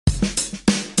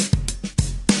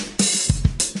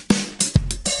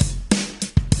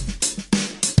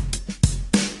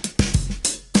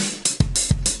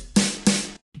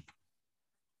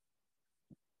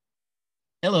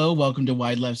Hello, welcome to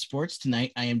Wide Left Sports.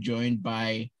 Tonight, I am joined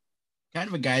by kind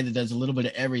of a guy that does a little bit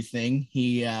of everything.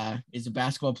 He is a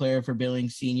basketball player for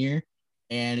Billings Senior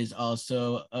and is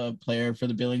also a player for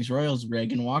the Billings Royals,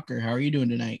 Reagan Walker. How are you doing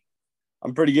tonight?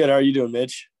 I'm pretty good. How are you doing,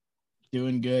 Mitch?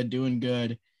 Doing good, doing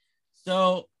good.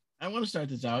 So I want to start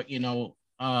this out. Tell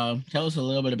us a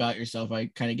little bit about yourself.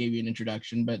 I kind of gave you an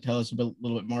introduction, but tell us little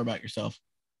bit more about yourself.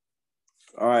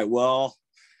 All right. Well,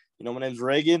 my name's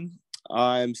Reagan.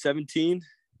 I'm 17.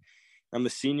 I'm a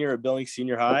senior at Billings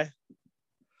Senior High.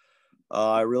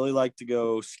 I really like to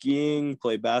go skiing,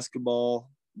 play basketball,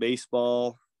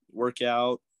 baseball, work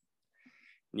out,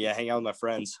 and hang out with my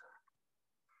friends.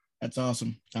 That's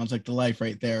awesome. Sounds like the life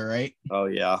right there, right? Oh,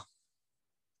 yeah.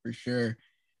 For sure.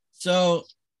 So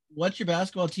what's your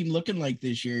basketball team looking like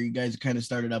this year? You guys kind of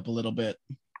started up a little bit.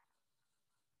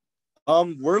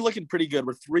 We're looking pretty good.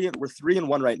 We're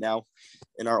 3-1 right now,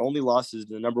 and our only loss is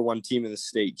the number one team in the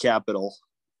state, Capital.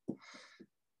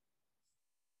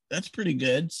 That's pretty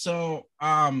good. So,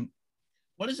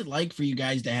 what is it like for you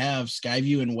guys to have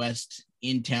Skyview and West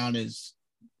in town as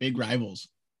big rivals?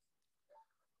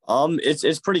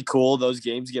 It's pretty cool. Those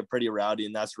games get pretty rowdy,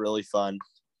 and that's really fun.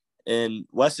 And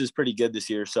West is pretty good this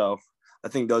year, so I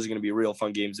think those are going to be real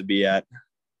fun games to be at.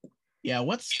 Yeah,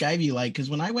 what's Skyview like? Because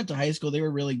when I went to high school, they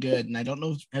were really good, and I don't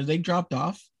know, have they dropped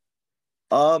off?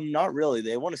 Not really.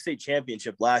 They won a state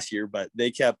championship last year, but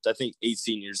they kept, I think, 8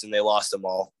 seniors, and they lost them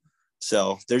all.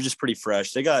 So they're just pretty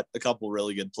fresh. They got a couple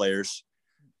really good players.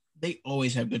 They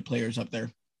always have good players up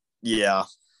there. Yeah.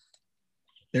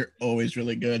 They're always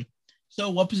really good.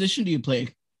 So what position do you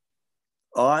play?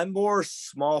 I'm more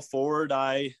small forward.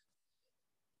 I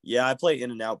play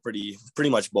in and out pretty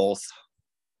much both.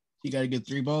 You got a good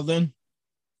 3-ball then?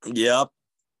 Yep.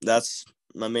 That's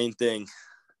my main thing.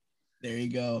 There you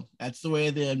go. That's the way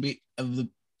of the NBA, of the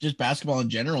just basketball in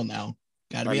general now.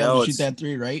 Got to be know, able to shoot that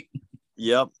 3, right?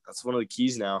 Yep. That's one of the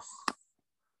keys now.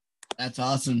 That's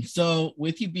awesome. So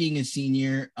with you being a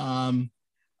senior, are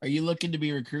you looking to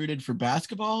be recruited for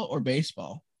basketball or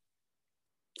baseball?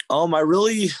 I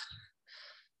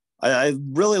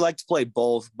really like to play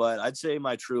both, but I'd say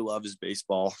my true love is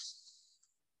baseball.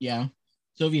 Yeah.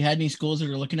 So have you had any schools that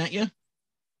are looking at you?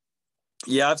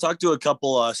 Yeah, I've talked to a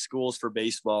couple schools for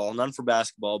baseball, none for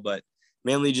basketball, but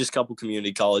mainly just a couple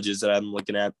community colleges that I'm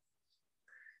looking at.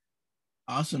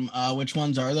 Awesome. Which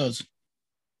ones are those?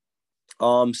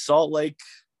 Salt Lake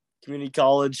Community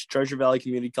College, Treasure Valley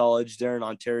Community College, there in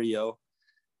Ontario,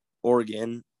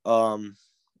 Oregon.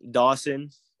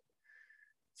 Dawson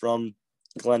from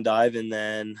Glendive, and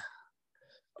then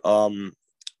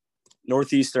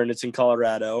Northeastern, it's in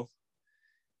Colorado,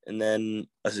 and then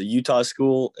as a Utah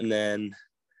school, and then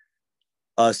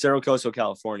Cerro Coso,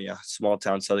 California, small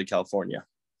town, Southern California.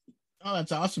 Oh,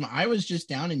 that's awesome. I was just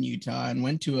down in Utah and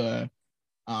went to a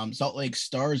Salt Lake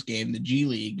Stars game, the G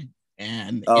League,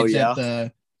 and it's at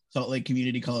the Salt Lake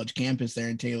Community College campus there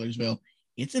in Taylorsville.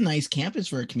 It's a nice campus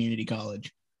for a community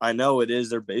college. I know it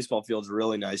is. Their baseball field's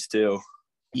really nice too.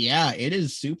 Yeah, it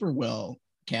is super well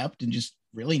kept and just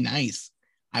really nice.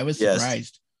 I was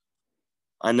surprised.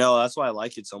 I know. That's why I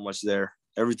like it so much there.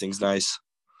 Everything's nice.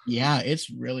 Yeah, it's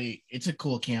a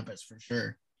cool campus for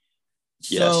sure.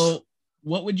 So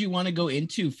what would you want to go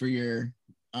into for your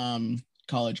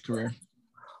college career?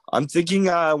 I'm thinking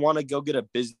I want to go get a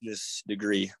business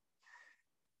degree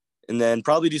and then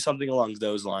probably do something along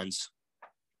those lines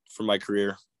for my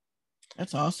career.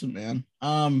 That's awesome, man.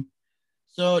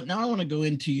 So now I want to go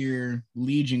into your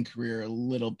Legion career a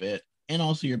little bit and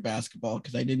also your basketball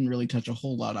because I didn't really touch a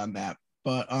whole lot on that.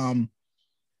 But so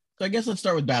I guess let's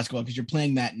start with basketball because you're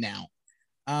playing that now.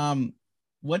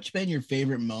 What's been your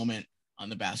favorite moment on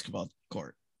the basketball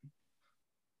court?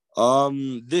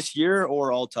 This year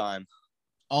or all time?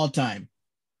 All time.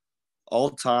 All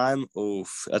time.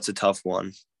 Oof, that's a tough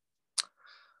one.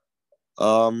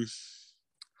 On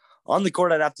the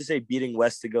court, I'd have to say beating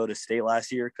West to go to state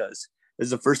last year because it was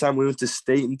the first time we went to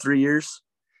state in 3 years,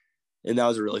 and that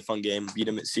was a really fun game. Beat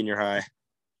them at senior high.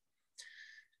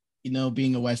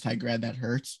 Being a West High grad, that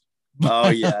hurts. Oh,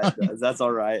 yeah, it does. That's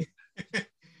all right.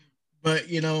 But,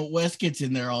 West gets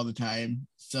in there all the time.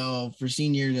 So for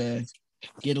senior to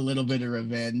get a little bit of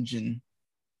revenge and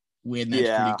win,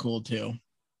 that's pretty cool too.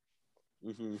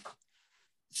 Mm-hmm.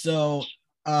 So,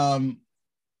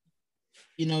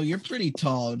 you're pretty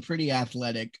tall and pretty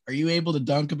athletic. Are you able to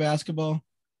dunk a basketball?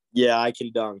 Yeah, I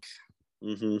can dunk.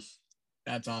 Mm-hmm.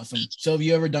 That's awesome. So have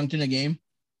you ever dunked in a game?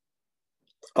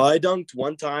 I dunked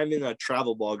one time in a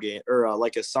travel ball game or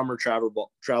like a summer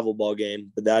travel ball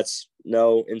game, but that's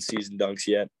no in-season dunks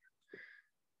yet.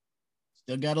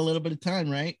 Still got a little bit of time,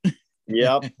 right?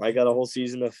 Yep, I got a whole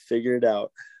season to figure it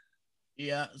out.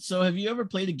 Yeah. So have you ever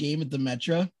played a game at the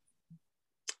Metro?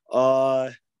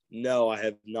 Uh, no, I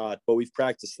have not, but we've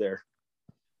practiced there.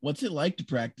 What's it like to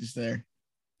practice there?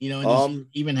 And just Um,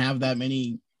 even have that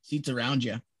many seats around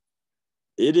you.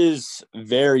 it is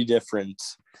very different.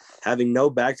 Having no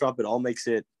backdrop, it all makes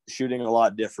it shooting a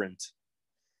lot different.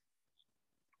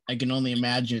 I can only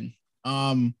imagine.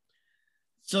 Um,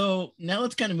 so now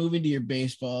let's kind of move into your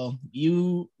baseball.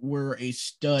 You were a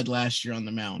stud last year on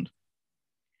the mound.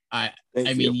 I I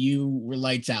Thank mean, you. you were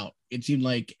lights out. It seemed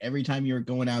like every time you were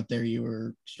going out there, you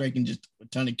were striking just a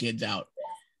ton of kids out.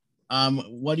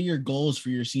 What are your goals for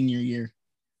your senior year?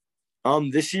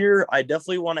 This year I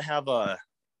definitely want to have a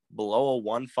below a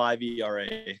 1.5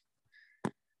 ERA,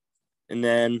 and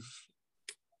then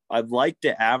I'd like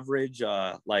to average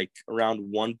like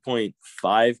around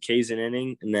 1.5 Ks an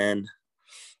inning, and then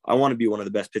I want to be one of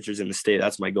the best pitchers in the state.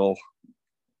 That's my goal.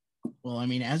 Well, I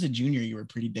mean, as a junior, you were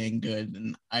pretty dang good,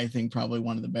 and I think probably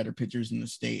one of the better pitchers in the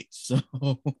state. So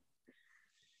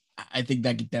I think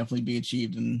that could definitely be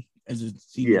achieved in, as a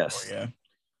senior for Yes. you.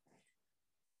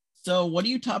 So, what do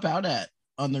you top out at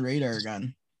on the radar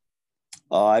gun?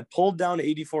 I pulled down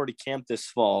 84 to camp this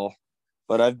fall,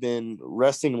 but I've been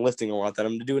resting and lifting a lot. That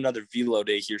I'm gonna do another velo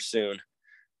day here soon,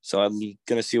 so I'm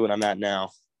gonna see what I'm at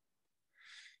now.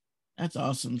 That's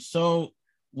awesome. So,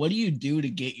 what do you do to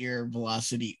get your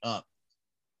velocity up?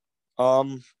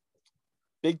 Um,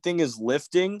 big thing is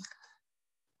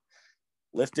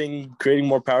creating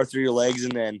more power through your legs,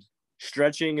 and then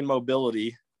stretching and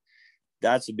mobility.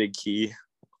 That's a big key.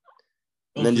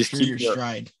 And Oh, then for just sure, your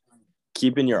stride.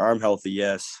 keeping your arm healthy.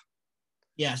 Yes.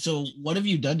 Yeah. So, what have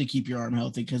you done to keep your arm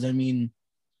healthy? Because I mean,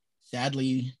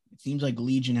 sadly, it seems like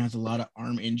Legion has a lot of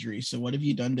arm injuries. So, what have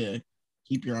you done to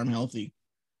keep your arm healthy?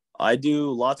 I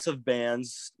do lots of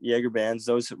bands, Jaeger bands.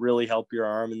 Those really help your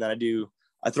arm. And then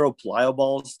I throw plyo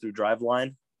balls through drive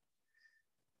line.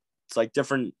 It's like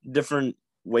different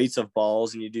weights of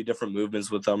balls, and you do different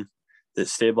movements with them that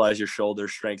stabilize your shoulder,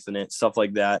 strengthen it, stuff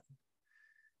like that.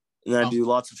 And then I Oh, do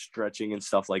lots of stretching and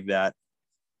stuff like that.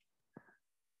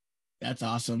 that's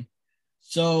awesome.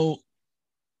 So,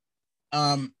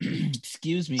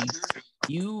 excuse me,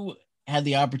 you had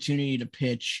the opportunity to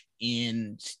pitch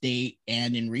in state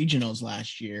and in regionals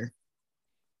last year.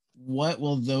 What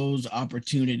will those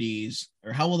opportunities,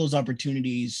 or how will those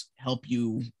opportunities help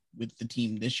you with the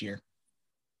team this year?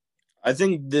 I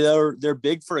think they're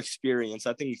big for experience.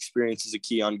 I think experience is a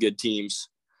key on good teams.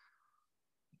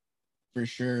 For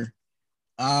sure.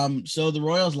 So the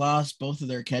Royals lost both of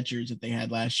their catchers that they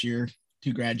had last year to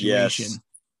Yes, graduation.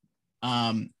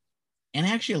 Um, and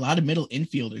actually a lot of middle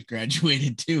infielders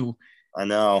graduated too. I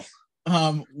know.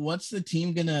 What's the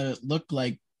team gonna look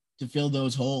like to fill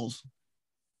those holes?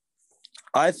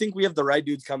 I think we have the right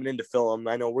dudes coming in to fill them.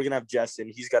 I know we're gonna have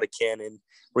Jessen. He's got a cannon.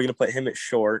 We're gonna put him at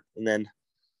short, and then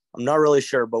I'm not really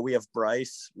sure, but we have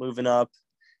Bryce moving up,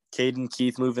 Caden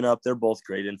Keith moving up. They're both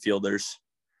great infielders.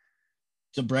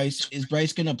 So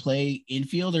Bryce gonna play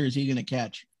infield or is he gonna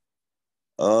catch?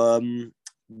 Um,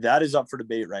 that is up for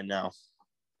debate right now.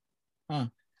 Huh.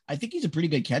 I think he's a pretty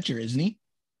good catcher, isn't he?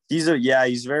 He's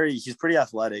pretty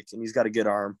athletic, and he's got a good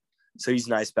arm, so he's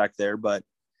nice back there. But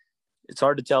it's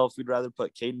hard to tell if we'd rather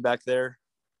put Caden back there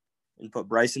and put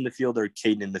Bryce in the field, or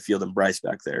Caden in the field and Bryce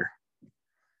back there.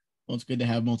 Well, it's good to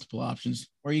have multiple options.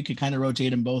 Or you could kind of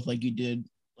rotate them both like we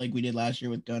did last year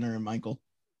with Gunner and Michael.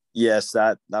 Yes,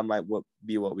 that might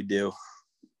be what we do.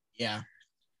 Yeah.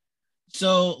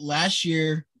 So last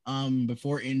year,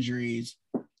 before injuries,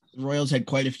 the Royals had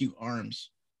quite a few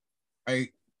arms. Are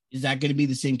is that going to be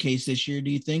the same case this year?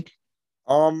 Do you think?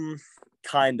 Um,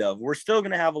 kind of. We're still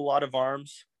gonna have a lot of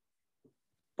arms,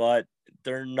 but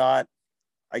they're not.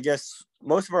 I guess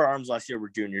most of our arms last year were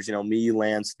juniors. You know, me,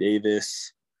 Lance,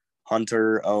 Davis,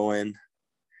 Hunter, Owen.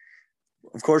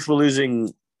 Of course, we're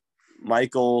losing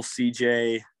Michael,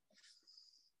 CJ.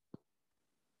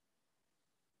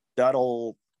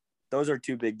 Those are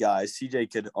two big guys.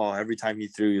 CJ could, every time he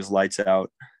threw, he was lights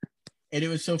out. And it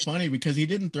was so funny because he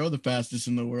didn't throw the fastest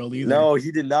in the world either. No,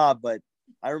 he did not. But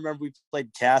I remember we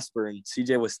played Casper, and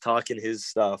CJ was talking his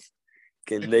stuff,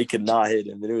 and they could not hit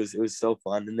him. And it was so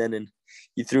fun. And then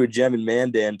he threw a gem in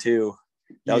Mandan too.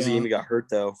 That was the game Yeah, he got hurt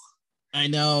though. I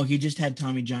know. He just had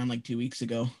Tommy John like 2 weeks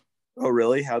ago. Oh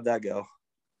really? How'd that go?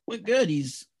 Went good.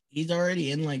 He's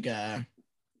already in like I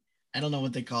don't know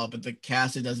what they call it, but the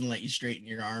cast that doesn't let you straighten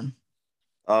your arm.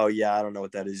 Oh yeah, I don't know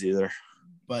what that is either.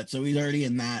 But so he's already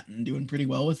in that and doing pretty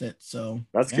well with it. So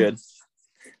That's yeah, good.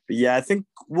 But yeah, I think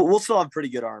we'll still have pretty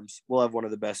good arms. We'll have one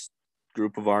of the best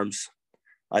group of arms,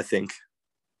 I think.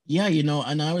 Yeah,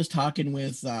 and I was talking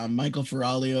with Michael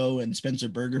Ferralio and Spencer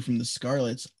Berger from the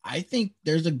Scarlets. I think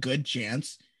there's a good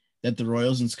chance that the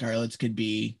Royals and Scarlets could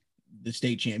be the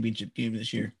state championship game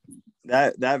this year.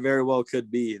 That very well could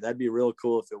be. That'd be real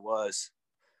cool if it was.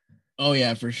 Oh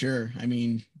yeah, for sure. I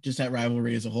mean, just that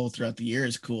rivalry as a whole throughout the year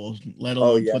is cool, let Oh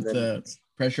alone yeah, put then the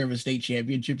pressure of a state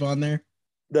championship on there.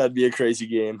 that'd be a crazy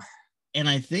game. And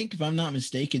I think, if I'm not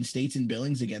mistaken, State's in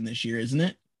Billings again this year, isn't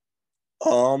it?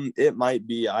 It might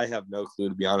be. I have no clue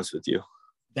to be honest with you.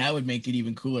 That would make it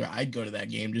even cooler. I'd go to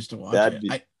that game just to watch That'd it.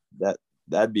 be that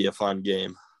that'd be a fun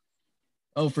game.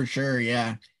 Oh, for sure,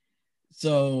 yeah.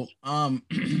 So,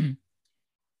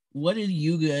 what did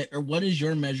you get, or what is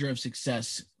your measure of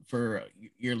success for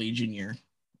your Legion year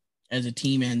as a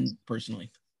team and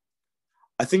personally?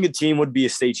 I think a team would be a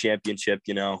state championship,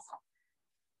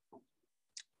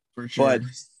 For sure. but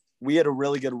we had a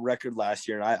really good record last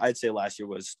year, and I'd say last year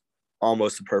was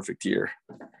almost a perfect year.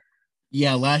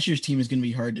 Yeah, last year's team is going to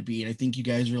be hard to beat. I think you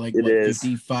guys were like It what, is.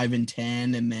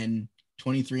 55-10, and then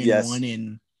 23-1 Yes,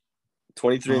 in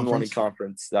 23-1 in conference.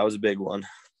 conference. That was a big one.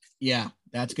 Yeah,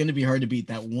 that's going to be hard to beat.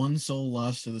 That one sole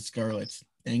loss to the Scarlets.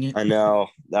 Dang it. I know.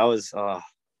 That was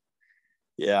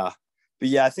yeah. But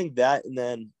yeah, I think that, and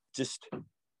then just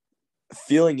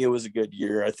feeling it was a good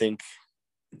year, I think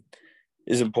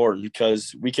is important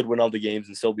because we could win all the games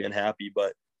and still be unhappy.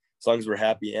 But as long as we're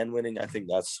happy and winning, I think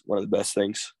that's one of the best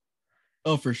things.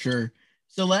 Oh, for sure.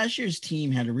 So last year's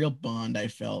team had a real bond, I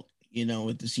felt,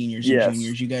 with the seniors and Yes,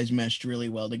 juniors. You guys meshed really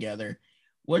well together.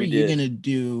 What are we you did. going to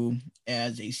do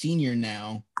as a senior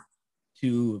now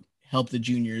to help the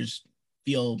juniors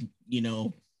feel,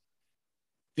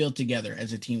 feel together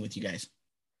as a team with you guys?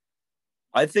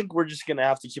 I think we're just gonna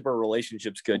have to keep our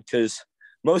relationships good because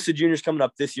most of the juniors coming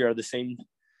up this year are the same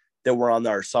that were on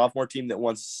our sophomore team that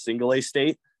won single A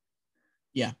state.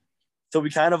 Yeah, So we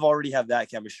kind of already have that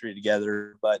chemistry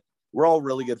together, but we're all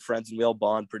really good friends and we all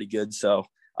bond pretty good. So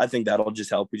I think that'll just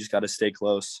help. We just got to stay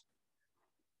close.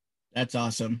 that's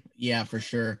awesome. Yeah, for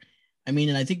sure. I mean,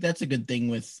 and I think that's a good thing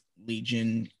with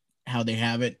Legion, how they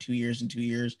have it 2 years and 2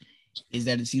 years, is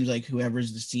that it seems like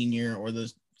whoever's the senior or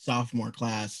the sophomore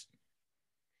class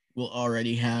will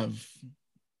already have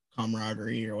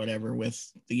camaraderie or whatever with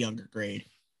the younger grade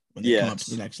when they come up to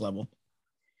the Yes. next level.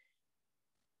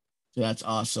 So that's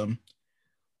awesome.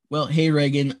 Well, hey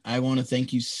Reagan, I want to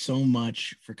thank you so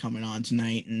much for coming on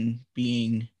tonight and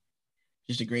being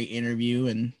just a great interview,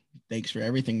 and thanks for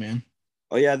everything, man.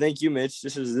 Oh yeah, thank you, Mitch.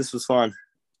 This was fun.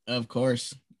 Of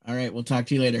course. All right, we'll talk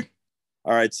to you later.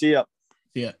 All right, see ya.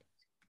 See ya.